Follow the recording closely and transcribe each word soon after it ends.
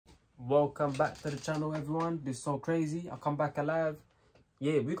Welcome back to the channel, everyone. This is so crazy. I come back alive.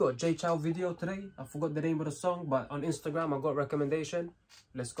 Yeah, we got a Jay Chou video today. I forgot the name of the song, but on Instagram I got a recommendation.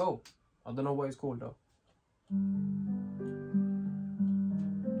 Let's go. I don't know what it's called though.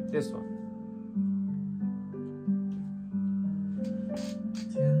 This one.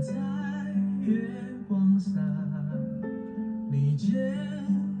 天在月光下，你牵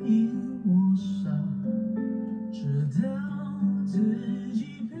引我上，直到自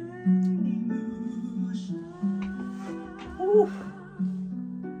己陪你路上。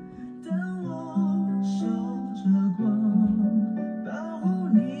当我守着光，保护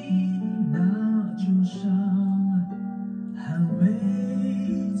你那旧伤，捍卫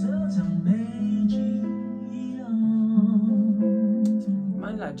这场美景一样。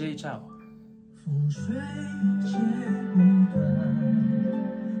 Man like Jay Chou. 风吹切不断，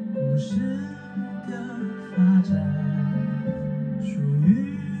故事的发展，属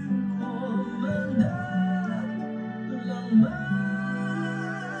于我们的浪漫。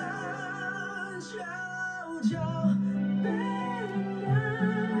悄悄被亮，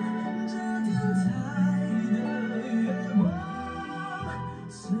这天才的月光，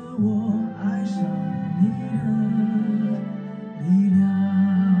赐我爱上你的力量。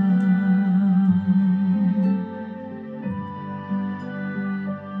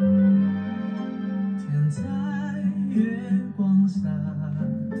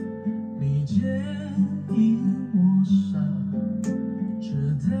 你牵引我上，直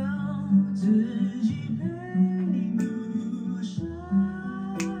到自己陪你路上。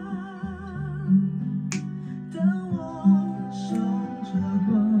当我守着光，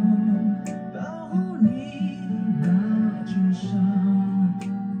保护你那旧伤，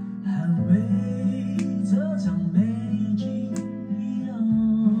捍卫这场美景一样。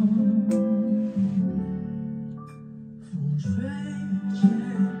风吹。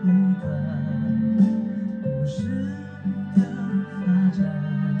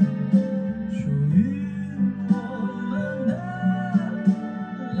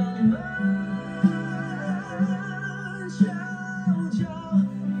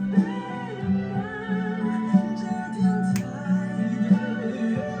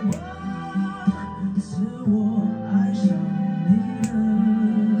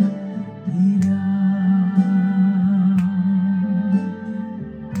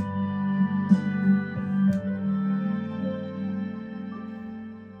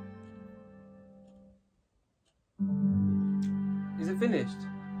 Is it finished?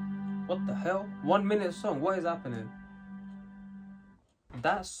 What the hell? 1 minute song. What is happening?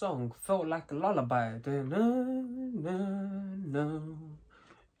 That song felt like a lullaby.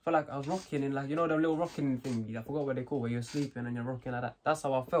 Felt like I was rocking in, like, you know, the little rocking thing. I forgot what they call where you're sleeping and you're rocking like that. That's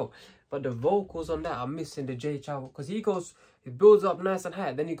how I felt. But the vocals on that are missing the Jay Chou, because he builds up nice and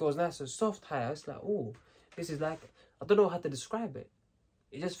high, then he goes nice and soft high. It's like, oh, this is like, I don't know how to describe it.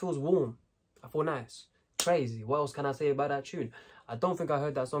 It just feels warm. I feel nice. Crazy. What else can I say about that tune? I don't think I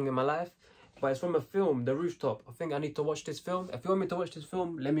heard that song in my life, but it's from a film, The Rooftop. I think I need to watch this film. If you want me to watch this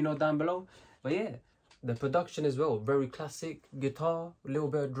film, let me know down below. But yeah, the production as well, very classic, guitar, a little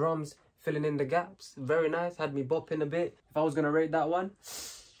bit of drums, filling in the gaps, very nice, had me bopping a bit. If I was going to rate that one,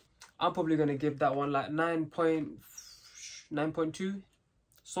 I'm probably going to give that one like 9.2,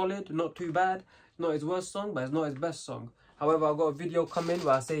 solid, not too bad. Not his worst song, but it's not his best song. However, I've got a video coming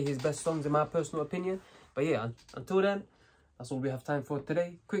where I say his best songs in my personal opinion. But yeah, until then, that's all we have time for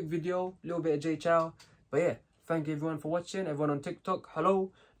today. Quick video, a little bit of Jay Chou. But yeah, thank you everyone for watching. Everyone on TikTok,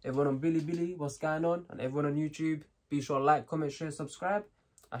 hello. Everyone on Bili, what's going on? And everyone on YouTube, be sure to like, comment, share, subscribe.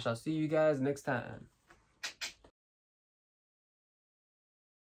 I shall see you guys next time.